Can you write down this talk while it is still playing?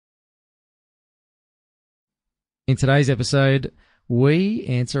In today's episode, we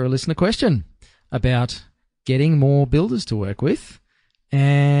answer a listener question about getting more builders to work with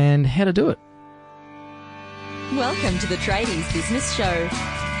and how to do it. Welcome to the Tradies Business Show,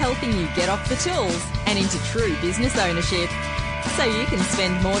 helping you get off the tools and into true business ownership so you can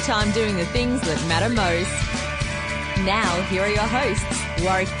spend more time doing the things that matter most. Now, here are your hosts,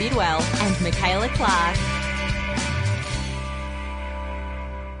 Warwick Bidwell and Michaela Clark.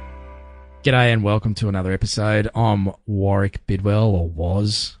 G'day and welcome to another episode. I'm Warwick Bidwell, or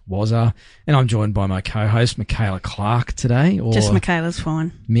Wazza, and I'm joined by my co-host, Michaela Clark today. Or just Michaela's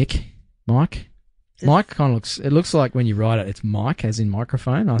fine. Mike? Mike kind of looks like when you write it, it's Mike, as in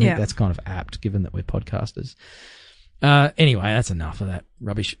microphone. I think that's kind of apt, given that we're podcasters. Anyway, that's enough of that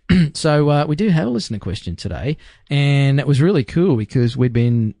rubbish. So we do have a listener question today, and it was really cool because we'd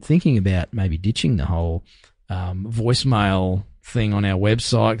been thinking about maybe ditching the whole voicemail thing on our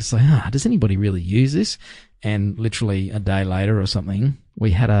website. It's like, does anybody really use this? And literally a day later or something,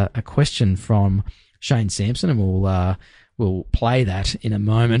 we had a question from Shane Sampson, and we'll play that in a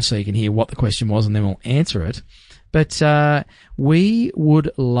moment so you can hear what the question was, and then we'll answer it. But we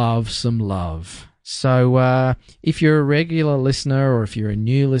would love some love. So if you're a regular listener or if you're a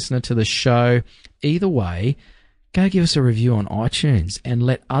new listener to the show, either way, go give us a review on iTunes and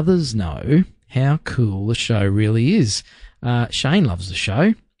let others know how cool the show really is. Shane loves the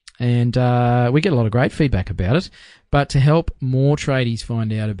show, and we get a lot of great feedback about it. But to help more tradies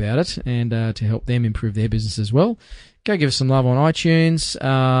find out about it and to help them improve their business as well, go give us some love on iTunes.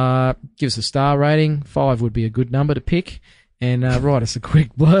 Give us a star rating. 5 would be a good number to pick. And write us a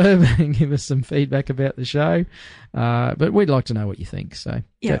quick blurb and give us some feedback about the show. But we'd like to know what you think. So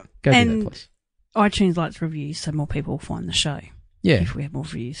go do that, please. iTunes likes reviews, so more people will find the show. Yeah. If we have more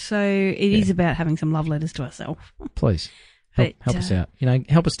reviews. So it is about having some love letters to ourselves. Please. Help us out.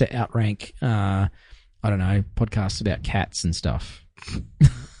 Help us to outrank, podcasts about cats and stuff. I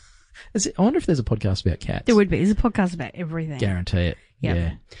wonder if there's a podcast about cats. There would be. There's a podcast about everything. Guarantee it. Yep.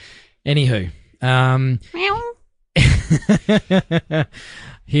 Yeah. Anywho. Meow.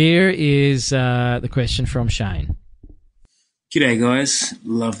 Here is the question from Shane. G'day guys,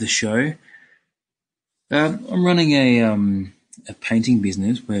 love the show. I'm running a painting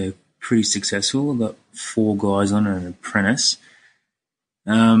business. We're pretty successful. I've got 4 guys on and an apprentice.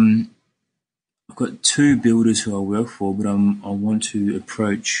 I've got 2 builders who I work for, but I want to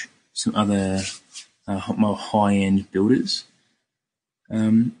approach some other more high-end builders.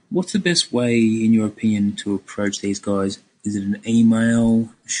 What's the best way, in your opinion, to approach these guys? Is it an email?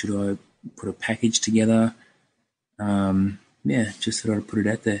 Should I put a package together? Just thought I'd put it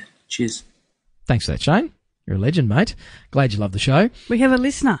out there. Cheers. Thanks for that, Shane. You're a legend, mate. Glad you love the show. We have a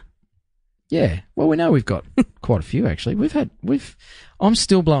listener. Yeah. Well, we know we've got quite a few, actually. I'm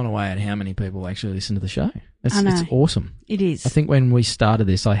still blown away at how many people actually listen to the show. It's awesome. It is. I think when we started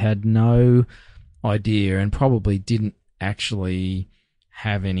this, I had no idea and probably didn't actually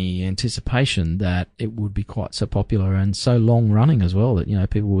have any anticipation that it would be quite so popular and so long running as well, that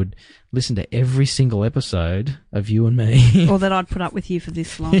people would listen to every single episode of you and me. Or that I'd put up with you for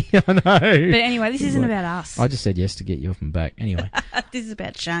this long. Yeah, I know. But anyway, this isn't about us. I just said yes to get you off my back. Anyway. This is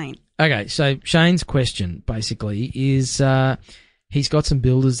about Shane. Okay, so Shane's question basically is he's got some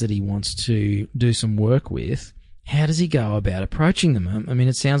builders that he wants to do some work with. How does he go about approaching them? I mean,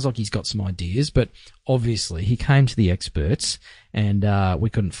 it sounds like he's got some ideas, but obviously he came to the experts and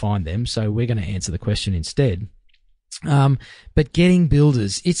we couldn't find them, so we're going to answer the question instead. But getting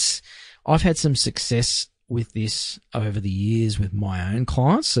builders, I've had some success with this over the years with my own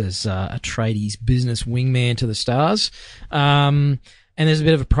clients as a tradies business wingman to the stars. And there's a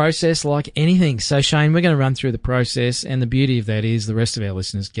bit of a process like anything. So, Shane, we're going to run through the process, and the beauty of that is the rest of our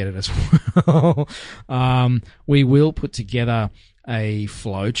listeners get it as well. We will put together a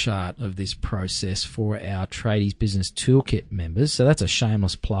flowchart of this process for our Tradies Business Toolkit members. So that's a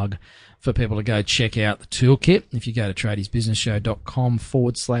shameless plug for people to go check out the toolkit. If you go to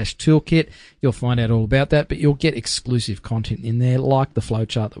tradiesbusinessshow.com/toolkit, you'll find out all about that, but you'll get exclusive content in there, like the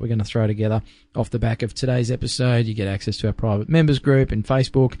flowchart that we're going to throw together off the back of today's episode. You get access to our private members group in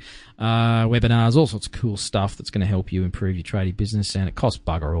Facebook, webinars, all sorts of cool stuff that's going to help you improve your tradie business, and it costs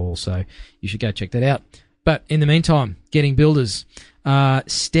bugger all, so you should go check that out. But in the meantime, getting builders.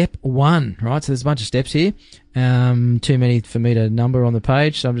 Step 1, right? So there's a bunch of steps here. Too many for me to number on the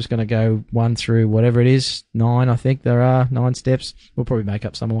page, so I'm just going to go 1 through whatever it is. 9, I think there are 9 steps. We'll probably make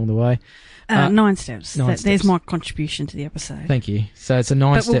up some along the way. 9 steps. 9 steps. There's my contribution to the episode. Thank you. So it's a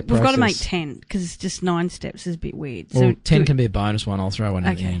 9-step process. We've got to make 10 because just 9 steps is a bit weird. Well, so 10 can be a bonus one. I'll throw one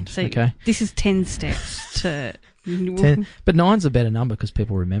at the end. So okay. This is 10 steps to 10, but 9's a better number because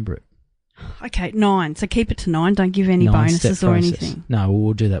people remember it. Okay, 9. So keep it to 9. Don't give any 9-step bonuses or process. anything. No,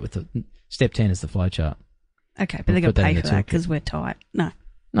 we'll do that with step 10 is the flowchart. Okay, but We'll they're going put to that in pay the for that toolkit. because we're tight. No.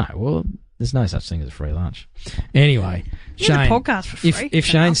 No, well, there's no such thing as a free lunch. Anyway, You Shane, get the podcast for free. if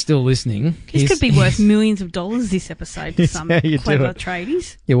Shane's still listening... This could be worth millions of dollars this episode to Here's some how you do clever it.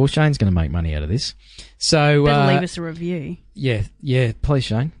 tradies. Yeah, well, Shane's going to make money out of this. So... Better leave us a review. Yeah, please,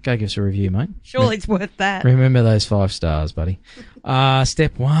 Shane. Go give us a review, mate. Surely it's worth that. Remember those 5 stars, buddy.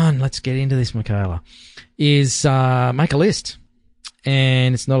 Step 1, let's get into this, Michaela, is make a list.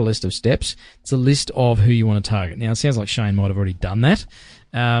 And it's not a list of steps. It's a list of who you want to target. Now, it sounds like Shane might have already done that.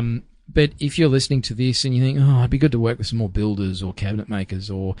 But if you're listening to this and you think, oh, it'd be good to work with some more builders or cabinet makers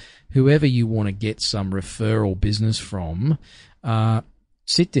or whoever you want to get some referral business from,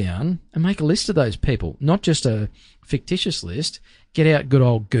 sit down and make a list of those people. Not just a fictitious list. Get out good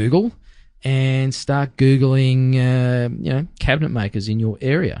old Google and start Googling, cabinet makers in your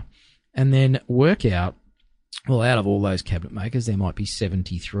area. And then work out, well, out of all those cabinet makers, there might be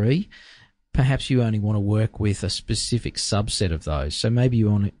 73. Perhaps you only want to work with a specific subset of those. So maybe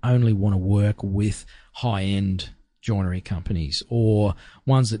you only want to work with high-end joinery companies or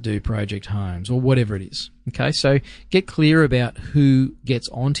ones that do project homes or whatever it is. Okay, so get clear about who gets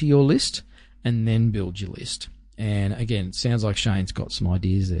onto your list and then build your list. And again, it sounds like Shane's got some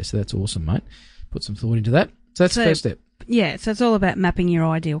ideas there, so that's awesome, mate. Put some thought into that. So that's the first step. Yeah, so it's all about mapping your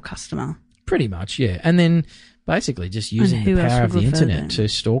ideal customer. Pretty much, yeah. And then basically just using the power of the internet to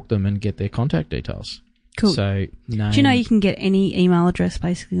stalk them and get their contact details. Cool. So, Do you know you can get any email address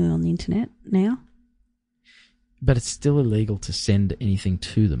basically on the internet now? But it's still illegal to send anything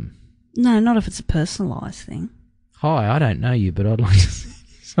to them. No, not if it's a personalised thing. Hi, I don't know you, but I'd like to see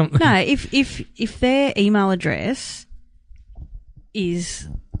something. No, if their email address is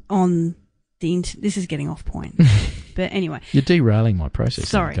on the internet, this is getting off point. But anyway. You're derailing my process.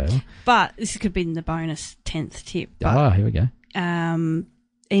 Sorry. Okay. But this could be the bonus 10th tip. But, here we go.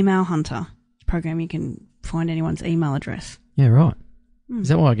 Email Hunter program, you can find anyone's email address. Yeah, right. Is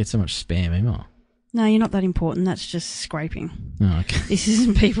that why I get so much spam email? No, you're not that important. That's just scraping. Oh, okay. This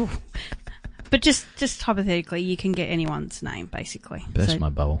isn't people. But just hypothetically, you can get anyone's name, basically. Burst my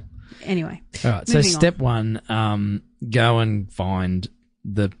bubble. Anyway. All right, so step 1, go and find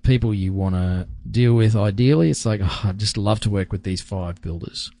the people you want to deal with. Ideally, it's like, I'd just love to work with these 5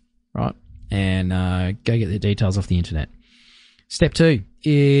 builders, right? And go get their details off the internet. Step 2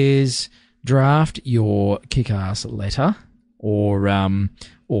 is draft your kick-ass letter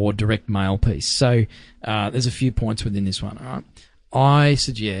or direct mail piece. So there's a few points within this one, all right? I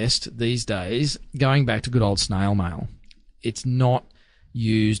suggest these days going back to good old snail mail. It's not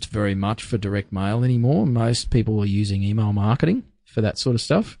used very much for direct mail anymore. Most people are using email marketing for that sort of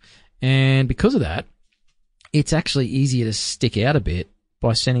stuff. And because of that, it's actually easier to stick out a bit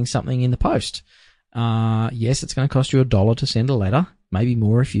by sending something in the post. Yes, it's going to cost you $1 to send a letter, maybe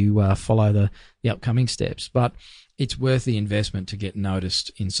more if you follow the upcoming steps, but it's worth the investment to get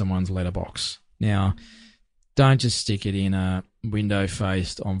noticed in someone's letterbox. Now, don't just stick it in a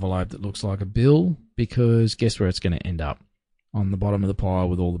window-faced envelope that looks like a bill, because guess where it's going to end up? On the bottom of the pile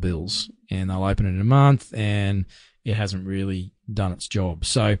with all the bills. And they'll open it in a month and it hasn't really done its job.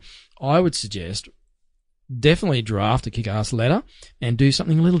 So I would suggest definitely draft a kick-ass letter and do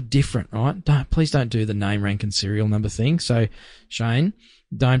something a little different, right? Please don't do the name, rank, and serial number thing. So, Shane,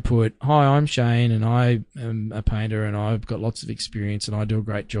 don't put, hi, I'm Shane and I am a painter and I've got lots of experience and I do a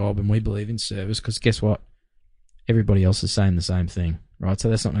great job and we believe in service, because guess what? Everybody else is saying the same thing, right? So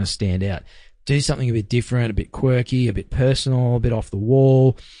that's not going to stand out. Do something a bit different, a bit quirky, a bit personal, a bit off the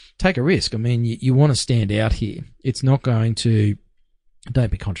wall. Take a risk. I mean, you want to stand out here. It's not going to,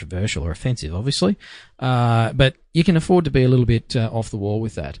 don't be controversial or offensive, obviously, but you can afford to be a little bit off the wall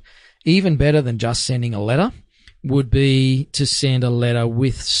with that. Even better than just sending a letter would be to send a letter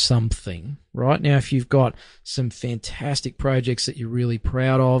with something, right? Now, if you've got some fantastic projects that you're really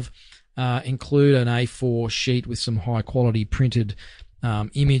proud of, include an A4 sheet with some high quality printed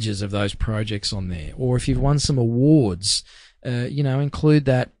images of those projects on there. Or if you've won some awards, include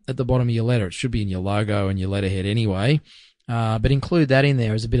that at the bottom of your letter. It should be in your logo and your letterhead anyway. But include that in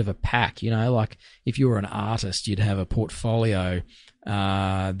there as a bit of a pack, like if you were an artist, you'd have a portfolio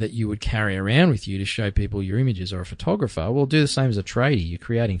that you would carry around with you to show people your images, or a photographer. Well, do the same as a tradie. You're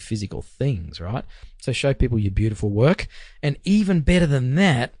creating physical things, right? So show people your beautiful work. And even better than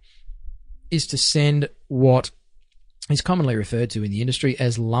that is to send what is commonly referred to in the industry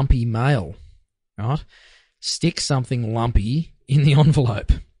as lumpy mail, right? Stick something lumpy in the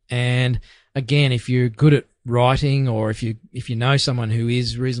envelope. And again, if you're good at writing, or if you know someone who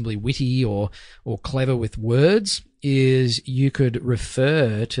is reasonably witty or clever with words, is you could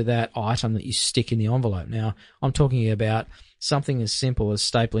refer to that item that you stick in the envelope. Now, I'm talking about something as simple as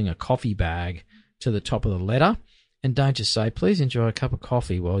stapling a coffee bag to the top of the letter. And don't just say, please enjoy a cup of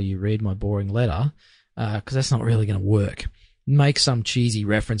coffee while you read my boring letter, because that's not really going to work. Make some cheesy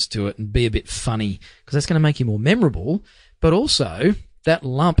reference to it and be a bit funny, because that's going to make you more memorable. But also, that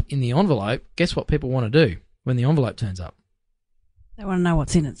lump in the envelope, guess what people want to do when the envelope turns up? They want to know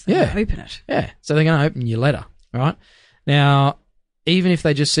what's in it, so they're going to open it. Yeah, so they're going to open your letter, right? Now, even if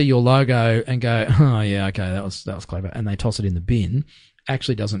they just see your logo and go, oh, yeah, okay, that was clever, and they toss it in the bin,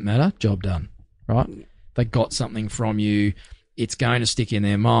 actually doesn't matter, job done, right? They got something from you, it's going to stick in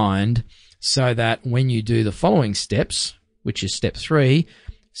their mind, so that when you do the following steps, which is step 3,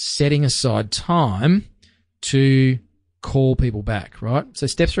 setting aside time to call people back, right? So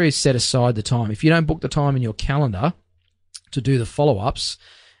step 3 is set aside the time. If you don't book the time in your calendar to do the follow-ups,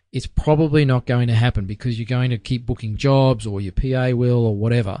 it's probably not going to happen because you're going to keep booking jobs, or your PA will, or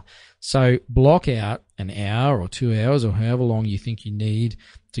whatever. So block out an hour or 2 hours or however long you think you need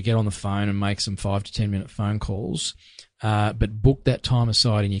to get on the phone and make some 5 to 10 minute phone calls. But book that time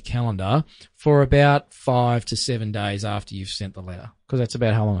aside in your calendar for about 5 to 7 days after you've sent the letter, because that's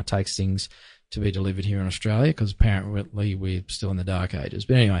about how long it takes things to be delivered here in Australia, because apparently we're still in the dark ages.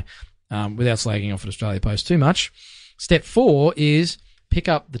 But anyway, without slagging off at Australia Post too much, step 4 is pick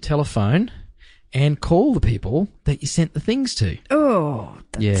up the telephone and call the people that you sent the things to. Oh,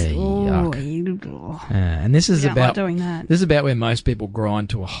 that's, yuck. And this is about doing that. This is about where most people grind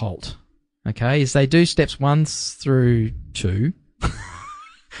to a halt. Okay, is they do steps 1 through 2.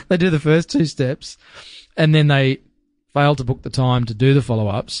 They do the first 2 steps, and then they fail to book the time to do the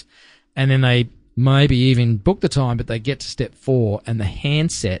follow-ups, and then they maybe even book the time, but they get to step 4, and the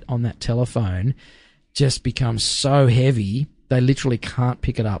handset on that telephone just becomes so heavy they literally can't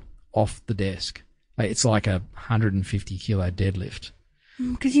pick it up off the desk. It's like a 150 kilo deadlift.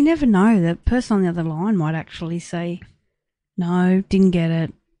 Because you never know, the person on the other line might actually say, no, didn't get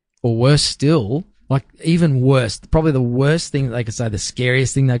it. Or worse still, like even worse, probably the worst thing they could say, the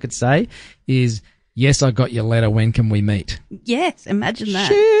scariest thing they could say is, yes, I got your letter, when can we meet? Yes, imagine that.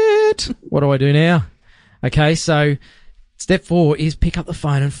 Shit! What do I do now? Okay, so step 4 is pick up the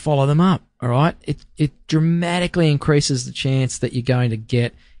phone and follow them up, all right? It dramatically increases the chance that you're going to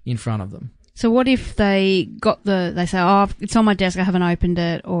get in front of them. So what if they say, oh, it's on my desk, I haven't opened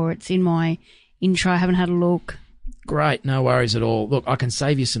it, or it's in my intro, I haven't had a look? Great, no worries at all. Look, I can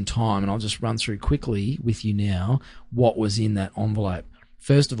save you some time, and I'll just run through quickly with you now what was in that envelope.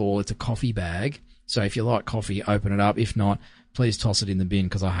 First of all, it's a coffee bag. So if you like coffee, open it up. If not, please toss it in the bin,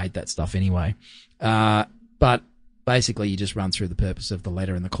 because I hate that stuff anyway. But basically, you just run through the purpose of the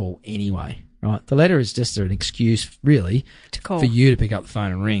letter and the call anyway, right? The letter is just an excuse, really, to call, for you to pick up the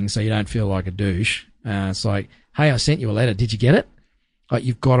phone and ring, so you don't feel like a douche. It's like, hey, I sent you a letter. Did you get it? Like,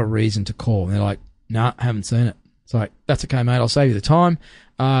 you've got a reason to call. And they're like, nah, haven't seen it. It's like, that's okay, mate. I'll save you the time.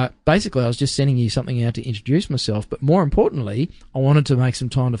 Basically, I was just sending you something out to introduce myself, but more importantly, I wanted to make some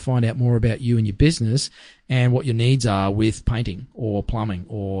time to find out more about you and your business and what your needs are with painting or plumbing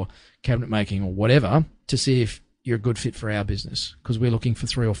or cabinet making or whatever, to see if you're a good fit for our business, because we're looking for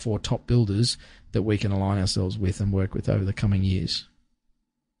 3 or 4 top builders that we can align ourselves with and work with over the coming years.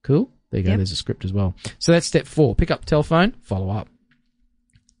 Cool? There you go. Yep. There's a script as well. So that's step 4. Pick up the telephone, follow up.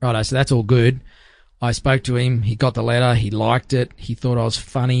 Righto, so that's all good. I spoke to him. He got the letter. He liked it. He thought I was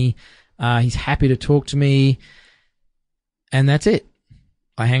funny. He's happy to talk to me. And that's it.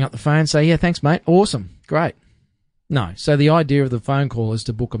 I hang up the phone and say, yeah, thanks, mate. Awesome. Great. No. So the idea of the phone call is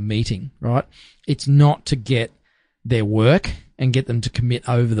to book a meeting, right? It's not to get their work and get them to commit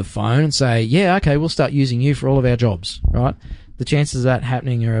over the phone and say, yeah, okay, we'll start using you for all of our jobs, right? The chances of that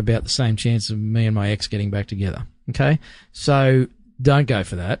happening are about the same chance of me and my ex getting back together, okay? So don't go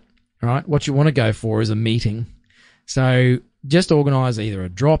for that. All right, what you want to go for is a meeting. So just organise either a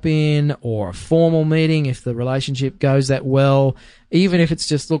drop-in or a formal meeting if the relationship goes that well. Even if it's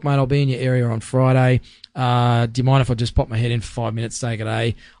just, look, mate, I'll be in your area on Friday. Do you mind if I just pop my head in for 5 minutes, say good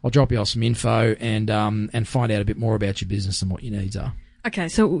day? I'll drop you off some info and find out a bit more about your business and what your needs are. Okay,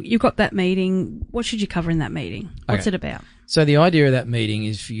 so you've got that meeting. What should you cover in that meeting? What's it about? So the idea of that meeting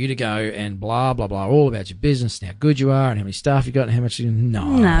is for you to go and blah, blah, blah, all about your business and how good you are and how many staff you got and how much you...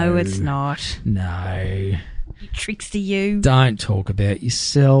 No, it's not. No. You trickster, you. Don't talk about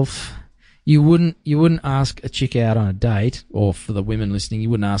yourself. You wouldn't ask a chick out on a date, or for the women listening, you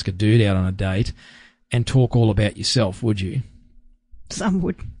wouldn't ask a dude out on a date and talk all about yourself, would you? Some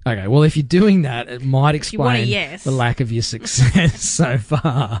would. Okay, well, if you're doing that, it might explain yes. the lack of your success so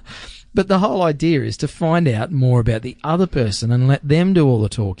far. But the whole idea is to find out more about the other person and let them do all the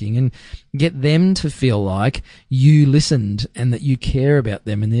talking and get them to feel like you listened and that you care about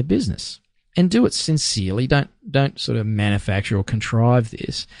them and their business. And do it sincerely. Don't sort of manufacture or contrive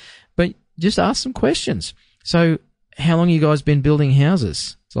this, but just ask some questions. So, how long you guys been building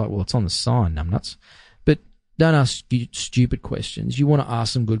houses? It's like, well, it's on the sign, numbnuts. But don't ask stupid questions. You want to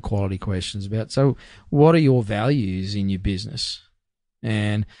ask some good quality questions about, so what are your values in your business?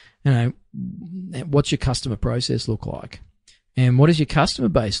 And, what's your customer process look like? And what does your customer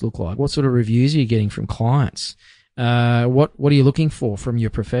base look like? What sort of reviews are you getting from clients? What are you looking for from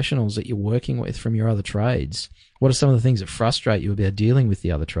your professionals that you're working with, from your other trades? What are some of the things that frustrate you about dealing with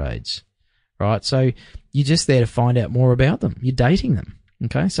the other trades? Right? So you're just there to find out more about them. You're dating them.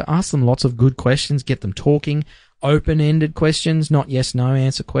 Okay? So ask them lots of good questions, get them talking, open-ended questions, not yes-no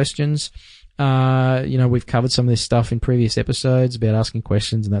answer questions. We've covered some of this stuff in previous episodes about asking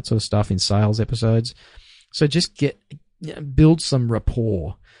questions and that sort of stuff in sales episodes. So just build some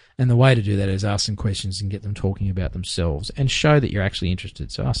rapport. And the way to do that is ask some questions and get them talking about themselves and show that you're actually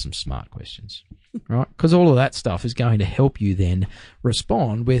interested. So ask some smart questions, right? Because all of that stuff is going to help you then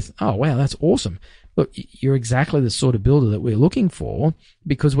respond with, oh, wow, that's awesome. Look, you're exactly the sort of builder that we're looking for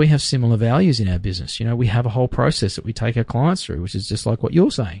because we have similar values in our business. We have a whole process that we take our clients through, which is just like what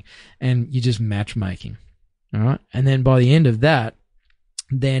you're saying. And you're just matchmaking, all right? And then by the end of that,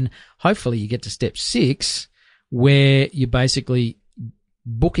 then hopefully you get to step 6 where you're basically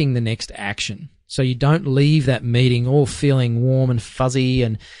booking the next action. So you don't leave that meeting all feeling warm and fuzzy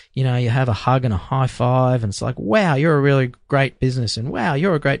and, you have a hug and a high five and it's like, wow, you're a really great business and wow,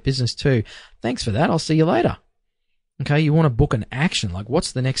 you're a great business too. Thanks for that. I'll see you later. Okay. You want to book an action. Like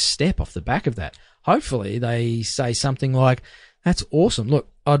what's the next step off the back of that? Hopefully they say something like, that's awesome. Look,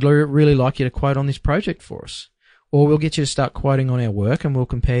 I'd really like you to quote on this project for us. Or we'll get you to start quoting on our work and we'll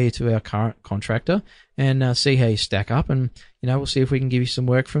compare you to our current contractor and see how you stack up and, we'll see if we can give you some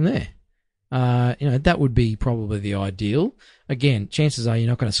work from there. That would be probably the ideal. Again, chances are you're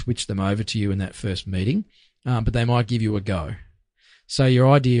not going to switch them over to you in that first meeting, but they might give you a go. So your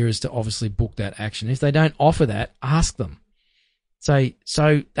idea is to obviously book that action. If they don't offer that, ask them. Say,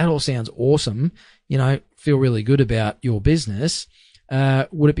 so that all sounds awesome. Feel really good about your business.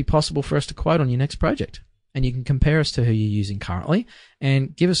 Would it be possible for us to quote on your next project? And you can compare us to who you're using currently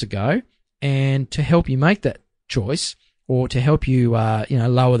and give us a go. And to help you make that choice or to help you,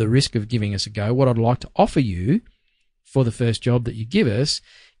 lower the risk of giving us a go, what I'd like to offer you for the first job that you give us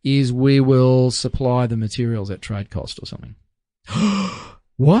is we will supply the materials at trade cost or something.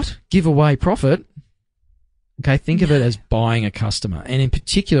 What? Give away profit? Okay, think of it as buying a customer. And in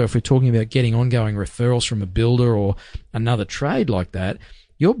particular, if we're talking about getting ongoing referrals from a builder or another trade like that,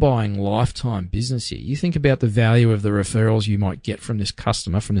 you're buying lifetime business here. You think about the value of the referrals you might get from this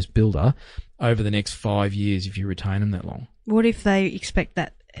customer, from this builder, over the next 5 years if you retain them that long. What if they expect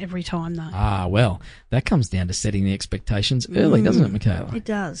that every time, though? Well, that comes down to setting the expectations early, doesn't it, Michaela? It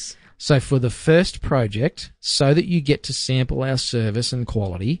does. So for the first project, so that you get to sample our service and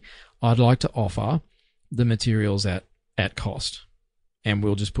quality, I'd like to offer the materials at cost. And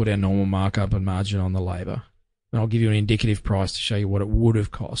we'll just put our normal markup and margin on the labour. And I'll give you an indicative price to show you what it would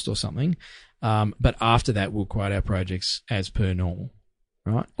have cost or something. But after that, we'll quote our projects as per normal,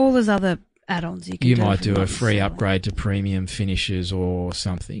 right? All those other add-ons you can do. You might do a free upgrade to premium finishes or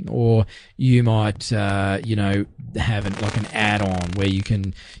something. Or you might, have an add-on where you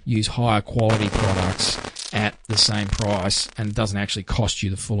can use higher quality products at the same price and it doesn't actually cost you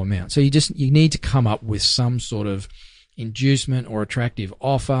the full amount. So you need to come up with some sort of inducement or attractive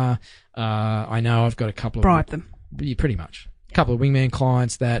offer. I know I've got a couple of... Bribe them. Pretty much. A couple of wingman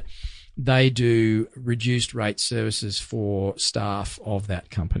clients that they do reduced rate services for staff of that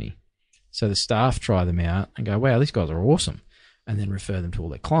company. So the staff try them out and go, wow, these guys are awesome, and then refer them to all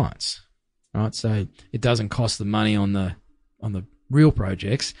their clients. Right? So it doesn't cost them money on the real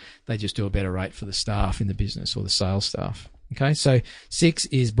projects. They just do a better rate for the staff in the business or the sales staff. Okay, so 6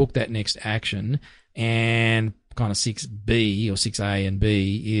 is book that next action, and kind of 6B or 6A and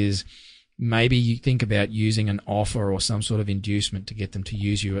B is maybe you think about using an offer or some sort of inducement to get them to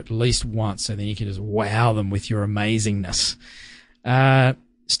use you at least once, so then you can just wow them with your amazingness.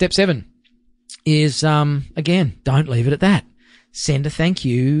 Step 7 is, again, don't leave it at that. Send a thank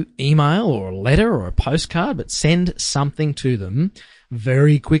you email or a letter or a postcard, but send something to them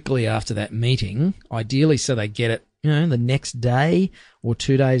very quickly after that meeting, ideally so they get it the next day or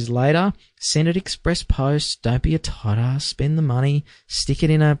 2 days later. Send it express post. Don't be a tight ass. Spend the money. Stick it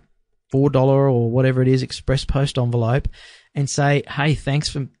in a $4 or whatever it is express post envelope and say, hey, thanks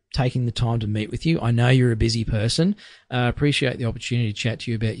for taking the time to meet with you. I know you're a busy person. Appreciate the opportunity to chat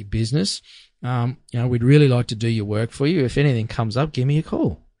to you about your business. We'd really like to do your work for you. If anything comes up, give me a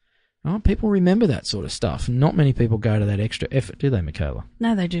call. Oh, people remember that sort of stuff. Not many people go to that extra effort, do they, Michaela?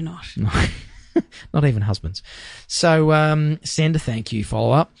 No, they do not. No. Not even husbands. So send a thank you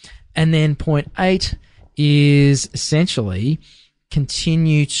follow-up. And then point 8 is essentially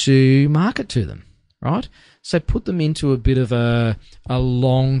continue to market to them, right? So put them into a bit of a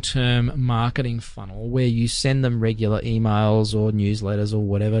long-term marketing funnel where you send them regular emails or newsletters or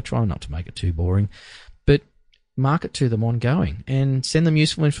whatever. Try not to make it too boring. But market to them ongoing and send them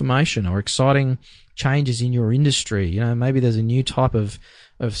useful information or exciting changes in your industry. Maybe there's a new type of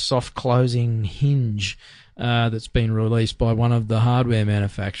soft closing hinge that's been released by one of the hardware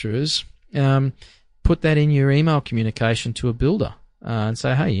manufacturers. Put that in your email communication to a builder and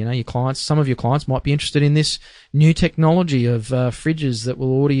say, hey, your clients, some of your clients might be interested in this new technology of fridges that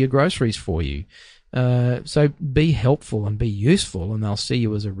will order your groceries for you. So be helpful and be useful, and they'll see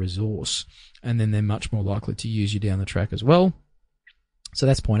you as a resource, and then they're much more likely to use you down the track as well. So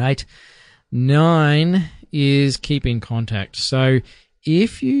that's point 8. 9 is keep in contact. So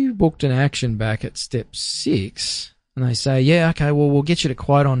if you booked an action back at step 6 and they say, yeah, okay, well, we'll get you to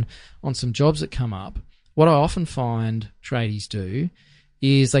quote on some jobs that come up, what I often find tradies do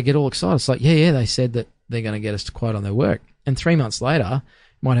is they get all excited. It's like, yeah, they said that they're going to get us to quote on their work. And 3 months later,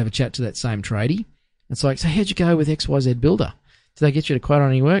 you might have a chat to that same tradie. It's like, so how'd you go with XYZ Builder? Did they get you to quote on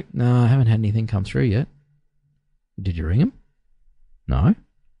any work? No, I haven't had anything come through yet. Did you ring them? No.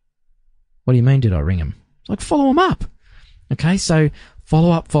 What do you mean, did I ring them? It's like, follow them up. Okay, so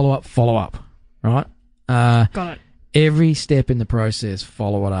follow up, right? Got it. Every step in the process,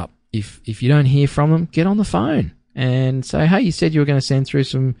 follow it up. If you don't hear from them, get on the phone and say, hey, you said you were going to send through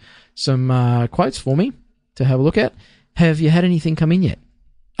some quotes for me to have a look at. Have you had anything come in yet?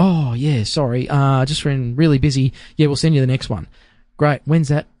 Oh, yeah, sorry. Just been really busy. Yeah, we'll send you the next one. Great. When's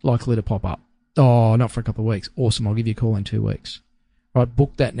that likely to pop up? Oh, not for a couple of weeks. Awesome. I'll give you a call in 2 weeks. Right,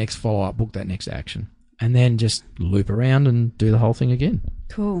 book that next follow-up, book that next action, and then just loop around and do the whole thing again.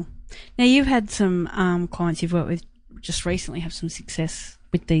 Cool. Now, you've had some clients you've worked with just recently have some success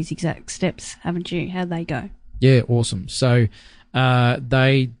with these exact steps, haven't you? How'd they go? Yeah, awesome. So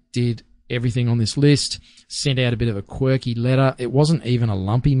they did everything on this list, sent out a bit of a quirky letter. It wasn't even a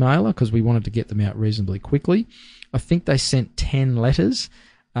lumpy mailer because we wanted to get them out reasonably quickly. I think they sent 10 letters,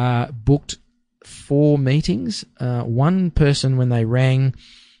 booked 4 meetings. One person, when they rang,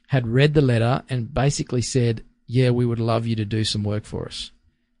 had read the letter and basically said, yeah, we would love you to do some work for us.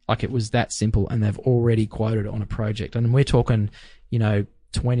 Like, it was that simple, and they've already quoted on a project. And we're talking, $20,000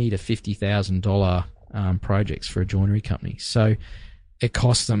 to $50,000 projects for a joinery company. So it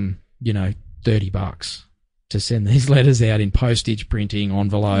cost them, $30 to send these letters out in postage, printing,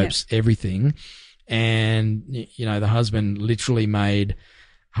 envelopes, everything. And, the husband literally made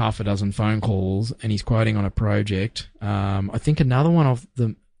half a dozen phone calls, and he's quoting on a project. I think another one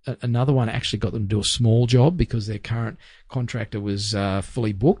actually got them to do a small job because their current contractor was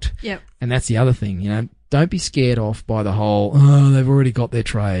fully booked. Yep. And that's the other thing, don't be scared off by the whole, they've already got their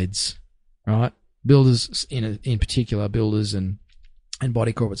trades, right? Builders, in particular, builders and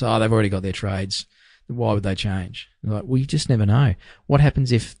body corporates, they've already got their trades. Why would they change? They're like, well, you just never know. What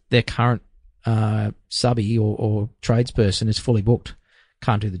happens if their current subby or tradesperson is fully booked,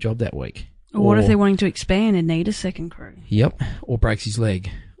 can't do the job that week? Or what if they're wanting to expand and need a second crew? Yep. Or breaks his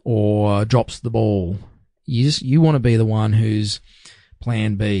leg or drops the ball. You want to be the one who's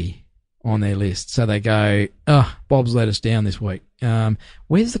plan B on their list. So they go, Bob's let us down this week.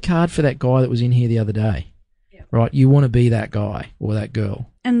 Where's the card for that guy that was in here the other day? Yep. Right? You want to be that guy or that girl.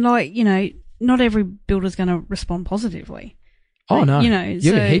 And not every builder's going to respond positively. Oh, no. You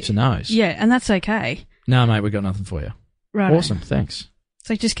get heaps of no's. Yeah, and that's okay. No, mate, we've got nothing for you. Right. Awesome. Thanks.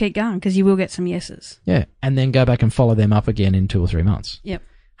 So just keep going because you will get some yeses. Yeah. And then go back and follow them up again in 2 or 3 months. Yep.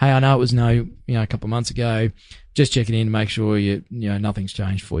 Hey, I know it was a couple of months ago. Just checking in to make sure nothing's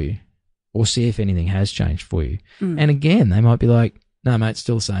changed for you, or see if anything has changed for you. And again, they might be like, no, mate, it's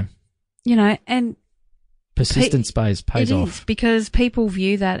still the same. And persistence pays off. It is, because people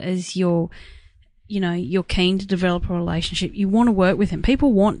view that as you're keen to develop a relationship. You want to work with them.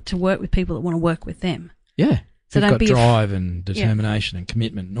 People want to work with people that want to work with them. Yeah. So they've got drive and determination and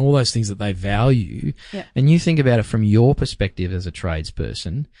commitment and all those things that they value. Yeah. And you think about it from your perspective as a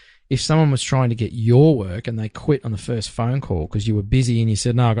tradesperson. If someone was trying to get your work and they quit on the first phone call because you were busy and you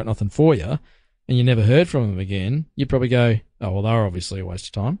said, no, I've got nothing for you, and you never heard from them again, you'd probably go, oh, well, they're obviously a waste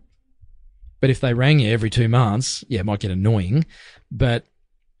of time. But if they rang you every 2 months, it might get annoying. But,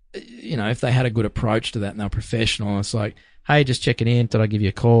 if they had a good approach to that and they're professional, and it's like, hey, just checking in. Did I give you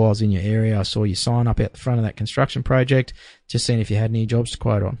a call? I was in your area. I saw you sign up out the front of that construction project. Just seeing if you had any jobs to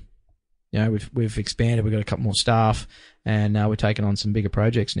quote on. You know, we've expanded. We've got a couple more staff, and we're taking on some bigger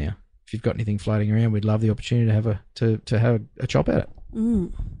projects now. If you've got anything floating around, we'd love the opportunity to have a chop at it.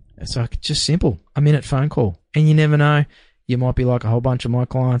 It's like just simple, a minute phone call, and you never know. You might be like a whole bunch of my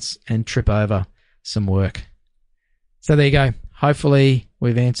clients and trip over some work. So there you go. Hopefully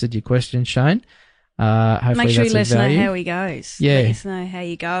we've answered your question, Shane. Hopefully make sure you let us value. know how he goes. Yeah. Let us know how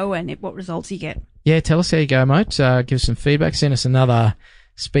you go and what results you get. Yeah, tell us how you go, mate. Give us some feedback. Send us another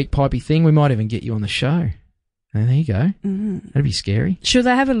speak pipey thing. We might even get you on the show. And there you go. That'd be scary. Should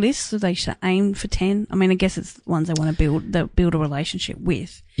they have a list? Should they aim for 10? I mean, I guess it's ones they want to build a relationship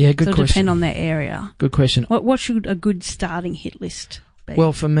with. Yeah, good so question. Depend on their area. Good question. What should a good starting hit list be?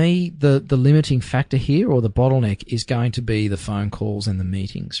 Well, for me, the limiting factor here, or the bottleneck, is going to be the phone calls and the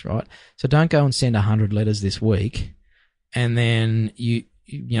meetings, right? So don't go and send 100 letters this week, and then you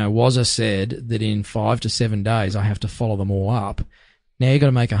know, Wazza said that in 5 to 7 days I have to follow them all up. Now you've got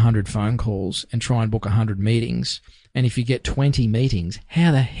to make 100 phone calls and try and book 100 meetings. And if you get 20 meetings,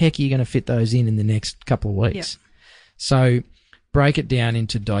 how the heck are you going to fit those in the next couple of weeks? Yep. So break it down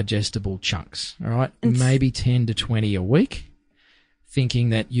into digestible chunks, all right? Maybe 10 to 20 a week, thinking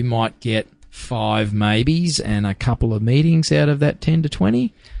that you might get 5 maybes and a couple of meetings out of that 10 to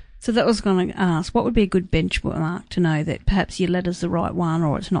 20. So that was going to ask, what would be a good benchmark to know that perhaps your letter's the right one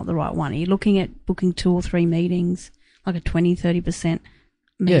or it's not the right one? Are you looking at booking 2 or 3 meetings, like a 20, 30%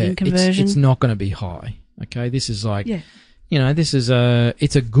 meeting conversion? It's not going to be high. Okay, this is like, you know,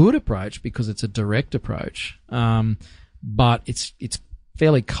 it's a good approach because it's a direct approach, but it's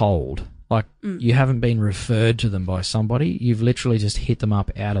fairly cold. Like you haven't been referred to them by somebody. You've literally just hit them up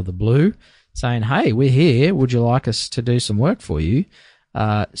out of the blue saying, hey, we're here. Would you like us to do some work for you?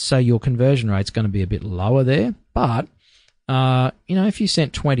 So your conversion rate's going to be a bit lower there. But, you know, if you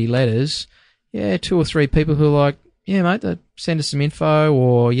sent 20 letters, 2 or 3 people who are like, yeah, mate, send us some info,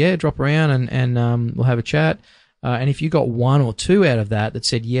 or drop around and we'll have a chat. And if you got 1 or 2 out of that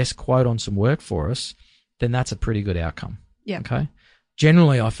said, yes, quote on some work for us, then that's a pretty good outcome. Yeah. Okay.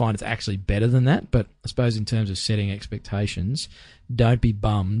 Generally, I find it's actually better than that, but I suppose in terms of setting expectations, don't be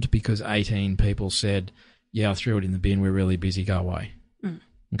bummed because 18 people said, yeah, I threw it in the bin, we're really busy, go away.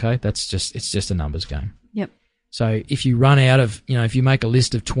 Okay? It's just a numbers game. Yep. So if you run out of, you know, if you make a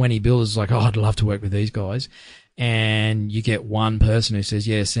list of 20 builders like, oh, I'd love to work with these guys, and you get one person who says,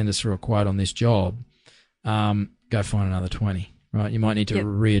 yeah, send us through a quote on this job, go find another 20, right? You might need to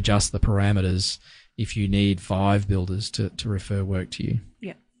readjust the parameters if you need 5 builders to refer work to you.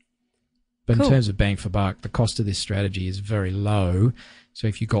 Yeah. But in terms of bang for buck, the cost of this strategy is very low. So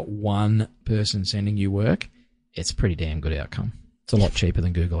if you've got one person sending you work, it's a pretty damn good outcome. It's a lot cheaper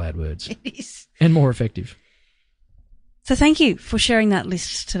than Google AdWords. It is. And more effective. So thank you for sharing that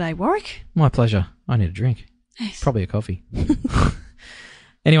list today, Warwick. My pleasure. I need a drink. Yes. Probably a coffee.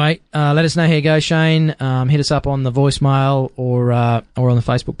 Anyway, let us know how you go, Shane. Hit us up on the voicemail or on the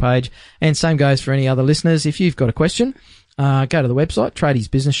Facebook page. And same goes for any other listeners. If you've got a question, go to the website,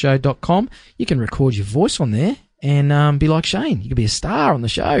 tradiesbusinessshow.com. You can record your voice on there and be like Shane. You could be a star on the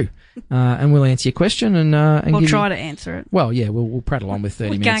show. And we'll answer your question and we'll try to answer it. Well, yeah, we'll prattle on with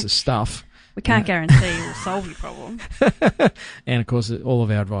 30 minutes of stuff. We can't guarantee we'll solve your problem. And, of course, all of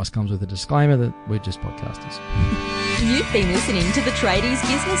our advice comes with a disclaimer that we're just podcasters. You've been listening to the Tradies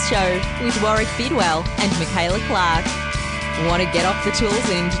Business Show with Warwick Bidwell and Michaela Clark. Want to get off the tools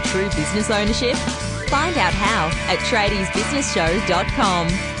and into true business ownership? Find out how at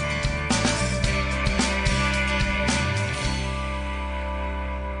tradiesbusinessshow.com.